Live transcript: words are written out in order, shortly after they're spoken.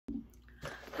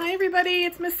Hi everybody,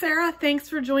 it's Miss Sarah. Thanks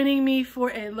for joining me for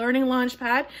a Learning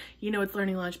Launchpad. You know it's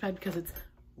Learning Launchpad because it's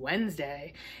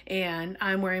Wednesday and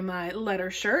I'm wearing my letter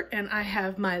shirt and I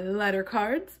have my letter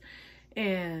cards.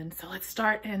 And so let's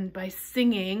start by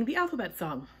singing the alphabet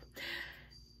song.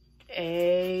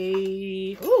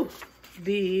 A,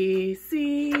 B,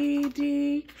 C,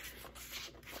 D,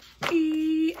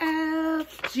 E,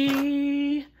 F,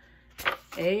 G,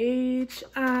 H,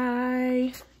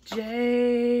 I,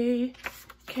 J,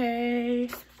 K,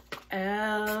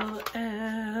 L,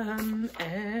 M,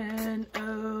 N,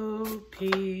 O,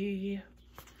 P,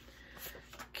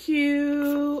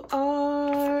 Q,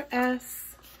 R,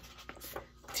 S,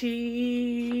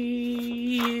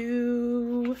 T,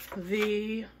 U,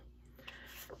 V,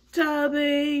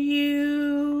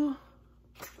 W,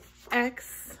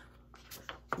 X,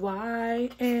 Y,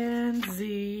 and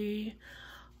Z.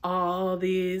 All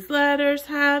these letters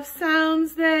have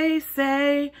sounds they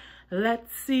say.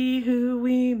 Let's see who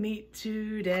we meet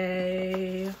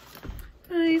today.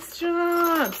 Nice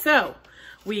job. So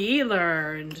we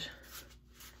learned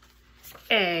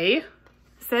A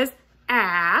says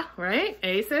ah, right?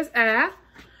 A says ah.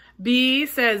 B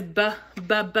says b,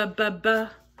 b, b, b, b.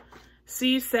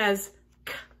 C says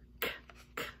k, k,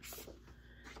 k.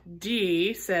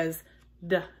 D says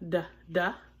d, d, d.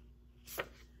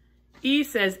 E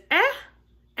says eh,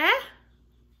 eh.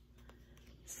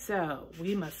 So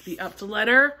we must be up to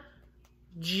letter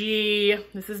G.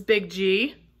 This is big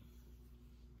G.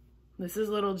 This is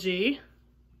little g.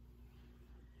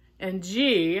 And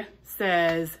G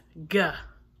says G,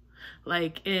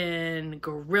 like in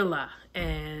gorilla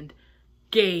and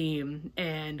game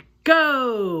and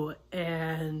go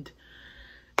and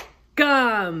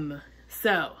gum.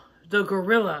 So the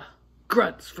gorilla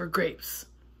grunts for grapes.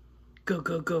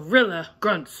 Gorilla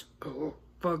grunts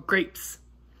for grapes.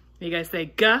 You guys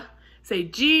say G. Say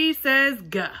G says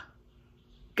G.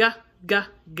 G, G,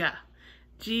 G.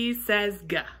 G says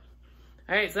G. All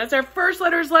right, so that's our first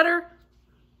letter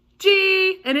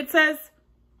G, and it says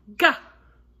G.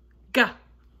 G.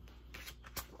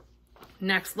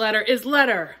 Next letter is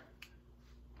letter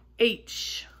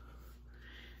H.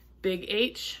 Big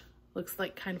H looks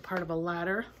like kind of part of a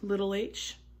ladder. Little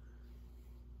H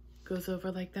goes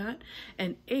over like that.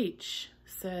 And H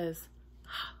says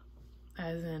ha,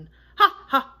 as in ha,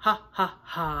 ha, ha, ha,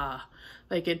 ha.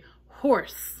 Like in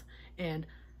horse and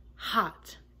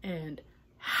hot and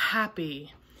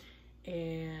happy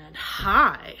and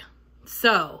high.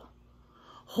 So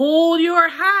hold your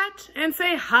hat and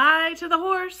say hi to the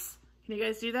horse. Can you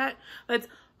guys do that? Let's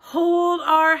hold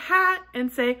our hat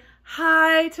and say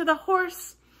hi to the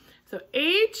horse. So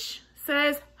H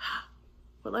says ha.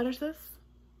 What letter is this?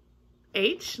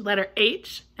 H, letter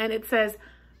H, and it says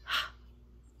ha.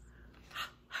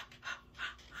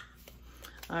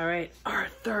 All right, our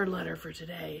third letter for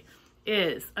today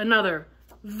is another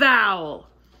vowel.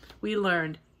 We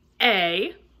learned A,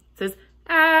 it says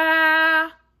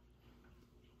ah.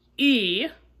 E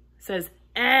says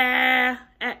eh,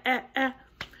 eh, eh, eh.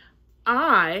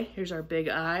 I, here's our big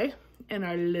I and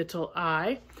our little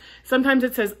I. Sometimes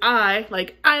it says I,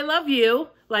 like I love you,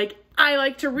 like I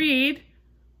like to read,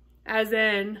 as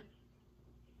in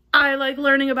I like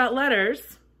learning about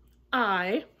letters,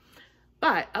 I.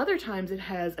 But other times it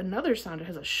has another sound, it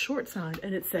has a short sound,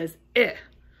 and it says eh,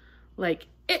 like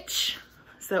itch.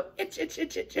 So itch, itch,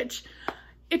 itch, itch, itch,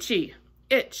 itchy,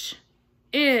 itch,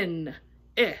 in,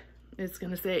 eh. It's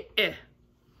gonna say eh.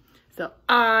 So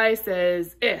I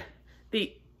says eh.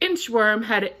 The inchworm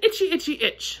had an itchy, itchy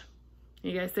itch.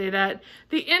 You guys say that?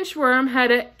 The inchworm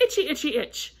had an itchy, itchy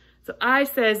itch. So I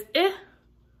says eh.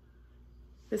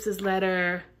 This is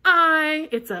letter I.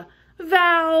 It's a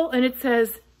vowel and it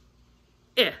says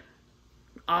eh.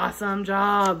 Awesome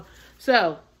job.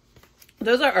 So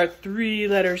those are our 3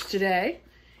 letters today.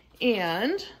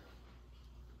 And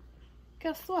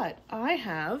guess what? I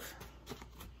have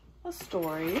a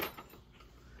story,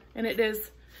 and it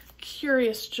is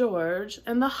Curious George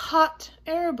and the hot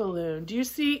air balloon. Do you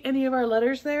see any of our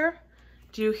letters there?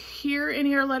 Do you hear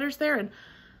any of our letters there? And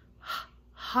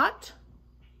hot,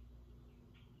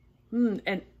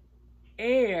 and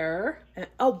air, and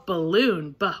oh,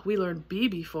 balloon, buh. We learned B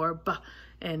before, buh,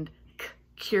 and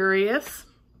curious.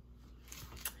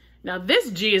 Now this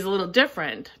G is a little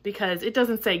different because it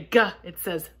doesn't say G, it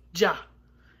says ja.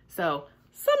 So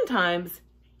sometimes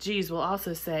G's will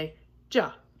also say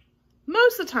ja.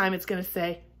 Most of the time it's going to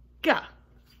say ga.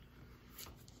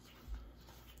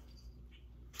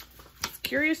 It's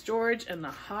Curious George and the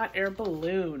hot air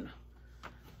balloon.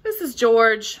 This is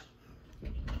George.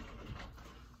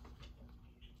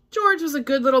 George was a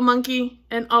good little monkey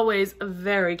and always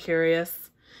very curious.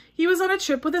 He was on a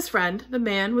trip with his friend, the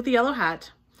man with the yellow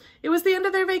hat. It was the end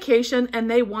of their vacation, and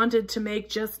they wanted to make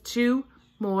just 2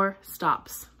 more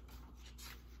stops.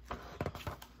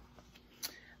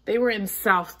 They were in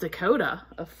South Dakota,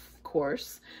 of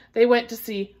course. They went to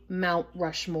see Mount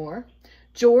Rushmore.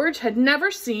 George had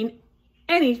never seen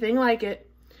anything like it.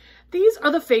 "These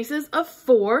are the faces of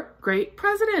 4 great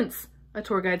presidents," a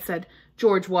tour guide said.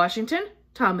 "George Washington,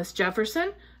 Thomas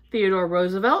Jefferson, Theodore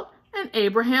Roosevelt, and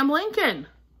Abraham Lincoln."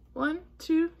 1,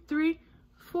 2, 3,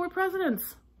 4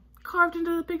 presidents carved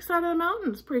into the big side of the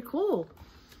mountains. Pretty cool.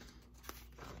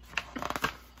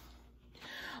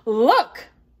 "Look,"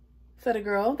 said a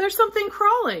girl, "there's something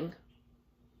crawling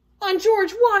on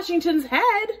George Washington's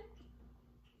head."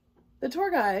 The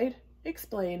tour guide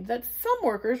explained that some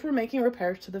workers were making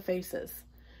repairs to the faces.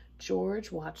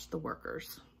 George watched the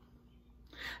workers.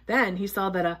 Then he saw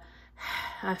that a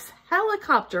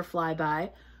helicopter fly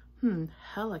by.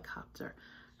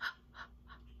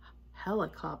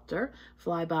 Helicopter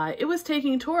fly by. It was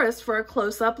taking tourists for a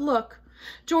close-up look.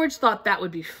 George thought that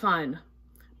would be fun.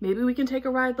 "Maybe we can take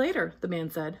a ride later," the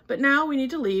man said. "But now we need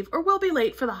to leave or we'll be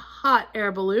late for the hot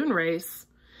air balloon race."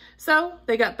 So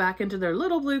they got back into their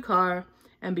little blue car,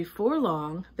 and before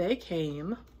long they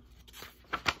came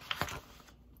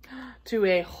to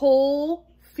a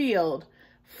whole field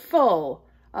full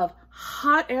of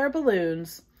hot air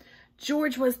balloons.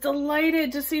 George was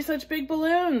delighted to see such big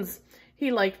balloons.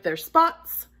 He liked their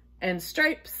spots and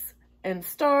stripes and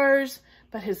stars,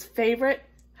 but his favorite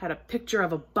had a picture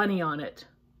of a bunny on it.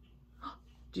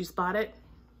 Do you spot it?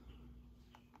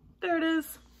 There it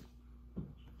is.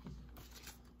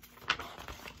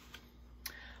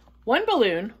 One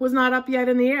balloon was not up yet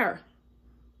in the air.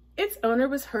 Its owner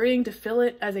was hurrying to fill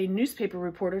it as a newspaper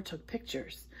reporter took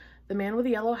pictures. The man with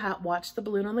the yellow hat watched the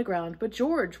balloon on the ground, but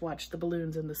George watched the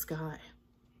balloons in the sky.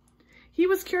 He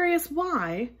was curious,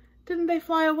 why didn't they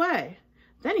fly away?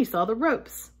 Then he saw the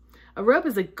ropes. A rope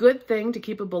is a good thing to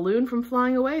keep a balloon from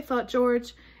flying away, thought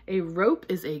George. A rope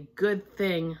is a good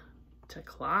thing to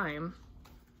climb.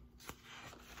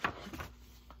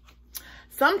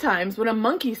 Sometimes when a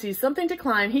monkey sees something to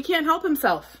climb, he can't help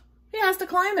himself. He has to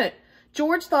climb it.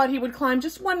 George thought he would climb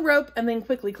just one rope and then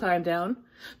quickly climb down.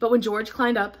 But when George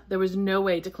climbed up, there was no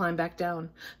way to climb back down.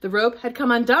 The rope had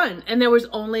come undone, and there was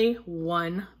only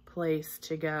one place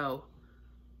to go.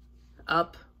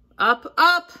 Up, up,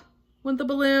 up went the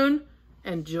balloon,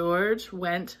 and George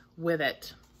went with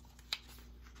it.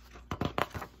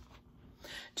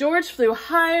 George flew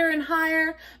higher and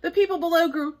higher. The people below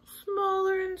grew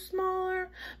smaller and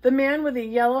smaller. The man with the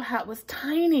yellow hat was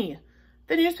tiny.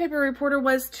 The newspaper reporter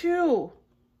was too.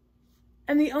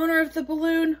 And the owner of the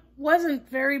balloon wasn't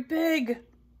very big.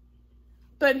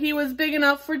 But he was big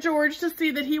enough for George to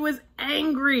see that he was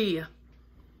angry.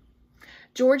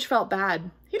 George felt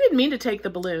bad. He didn't mean to take the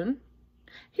balloon.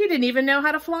 He didn't even know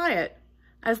how to fly it.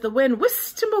 As the wind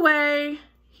whisked him away,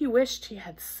 he wished he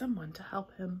had someone to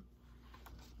help him.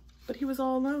 But he was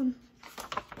all alone.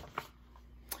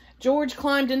 George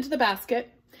climbed into the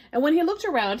basket, and when he looked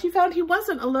around, he found he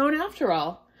wasn't alone after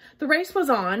all. The race was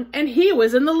on, and he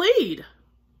was in the lead.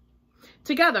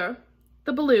 Together,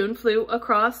 the balloons flew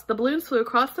across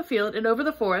the field and over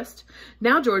the forest.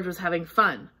 Now George was having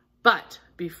fun, but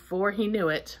before he knew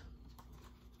it,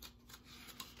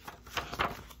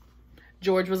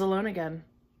 George was alone again,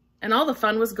 and all the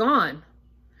fun was gone.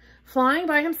 Flying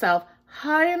by himself,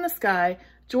 high in the sky,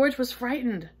 George was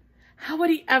frightened. How would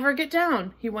he ever get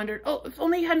down? He wondered, oh, if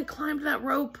only he hadn't climbed that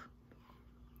rope.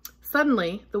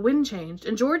 Suddenly, the wind changed,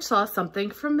 and George saw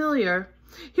something familiar.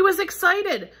 He was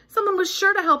excited. Someone was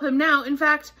sure to help him now. In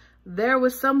fact, there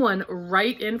was someone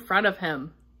right in front of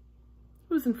him.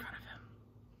 Who was in front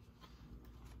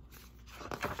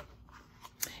of him?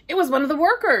 It was one of the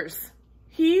workers.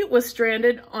 He was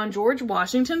stranded on George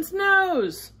Washington's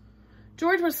nose.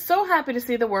 George was so happy to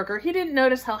see the worker, he didn't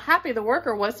notice how happy the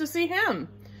worker was to see him.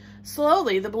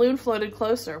 Slowly, the balloon floated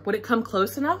closer. Would it come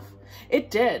close enough? It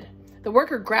did. The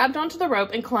worker grabbed onto the rope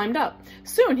and climbed up.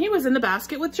 Soon, he was in the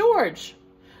basket with George.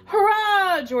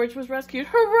 Hurrah! George was rescued.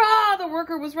 Hurrah! The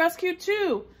worker was rescued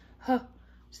too.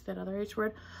 See that other H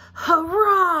word?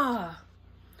 Hurrah!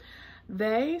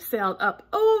 They sailed up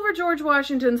over George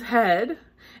Washington's head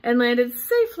and landed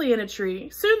safely in a tree.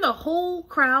 Soon the whole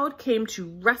crowd came to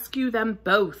rescue them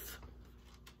both.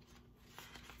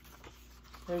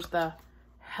 There's the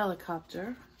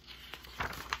helicopter.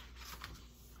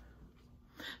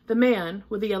 The man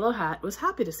with the yellow hat was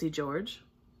happy to see George.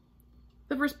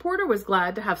 The reporter was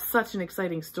glad to have such an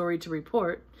exciting story to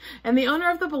report, and the owner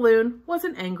of the balloon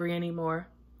wasn't angry anymore.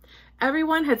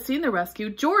 Everyone had seen the rescue.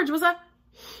 George was a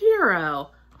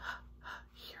hero.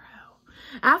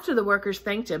 After the workers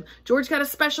thanked him, George got a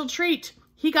special treat.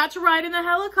 He got to ride in the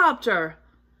helicopter.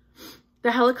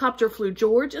 The helicopter flew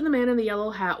George and the man in the yellow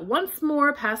hat once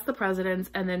more past the presidents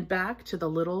and then back to the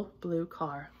little blue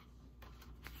car.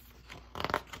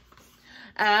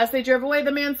 As they drove away,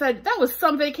 the man said, "That was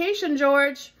some vacation,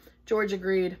 George." George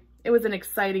agreed. It was an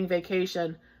exciting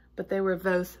vacation, but they were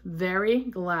both very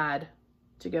glad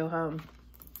to go home.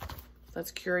 That's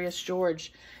Curious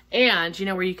George. And you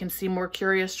know where you can see more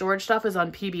Curious George stuff is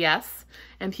on PBS.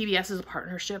 And PBS is a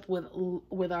partnership with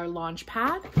our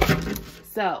Launchpad.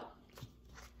 So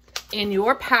in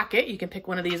your packet, you can pick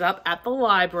one of these up at the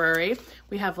library.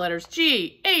 We have letters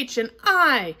G, H, and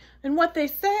I, and what they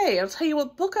say. I'll tell you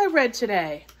what book I read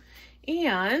today.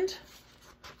 And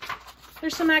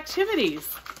there's some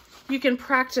activities. You can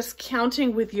practice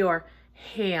counting with your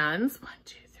hands. 1,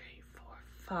 2, 3, 4,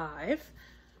 5.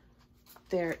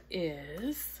 There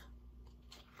is,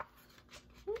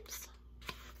 oops.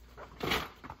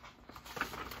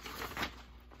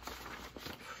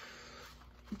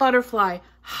 Butterfly,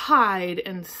 hide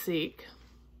and seek.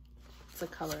 It's a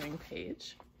coloring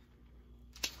page.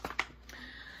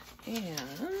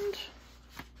 And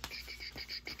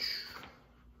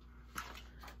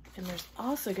there's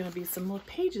also going to be some more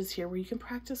pages here where you can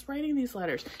practice writing these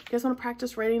letters. You guys want to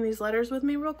practice writing these letters with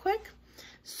me real quick?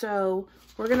 So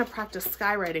we're going to practice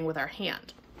skywriting with our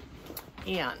hand.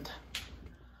 And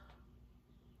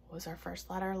what was our first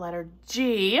letter? Letter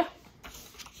G.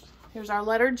 Here's our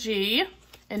letter G.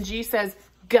 And G says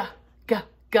G, G,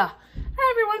 G.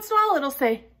 Every once in a while it'll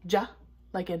say J,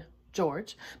 like in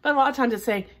George. But a lot of times it's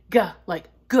saying G, like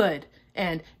good,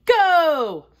 and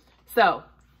go. So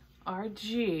our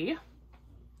G,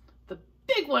 the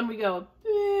big one, we go a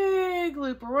big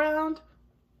loop around,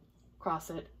 cross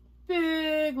it,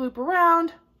 big loop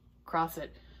around, cross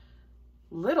it.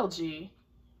 Little G,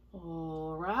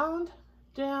 around,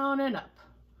 down, and up.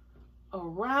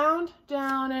 Around,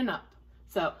 down, and up.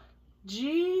 So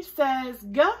G says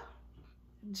G,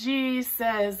 G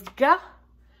says G,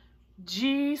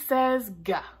 G says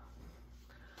G.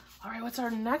 All right, what's our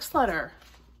next letter?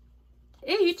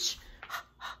 H.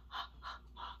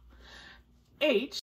 H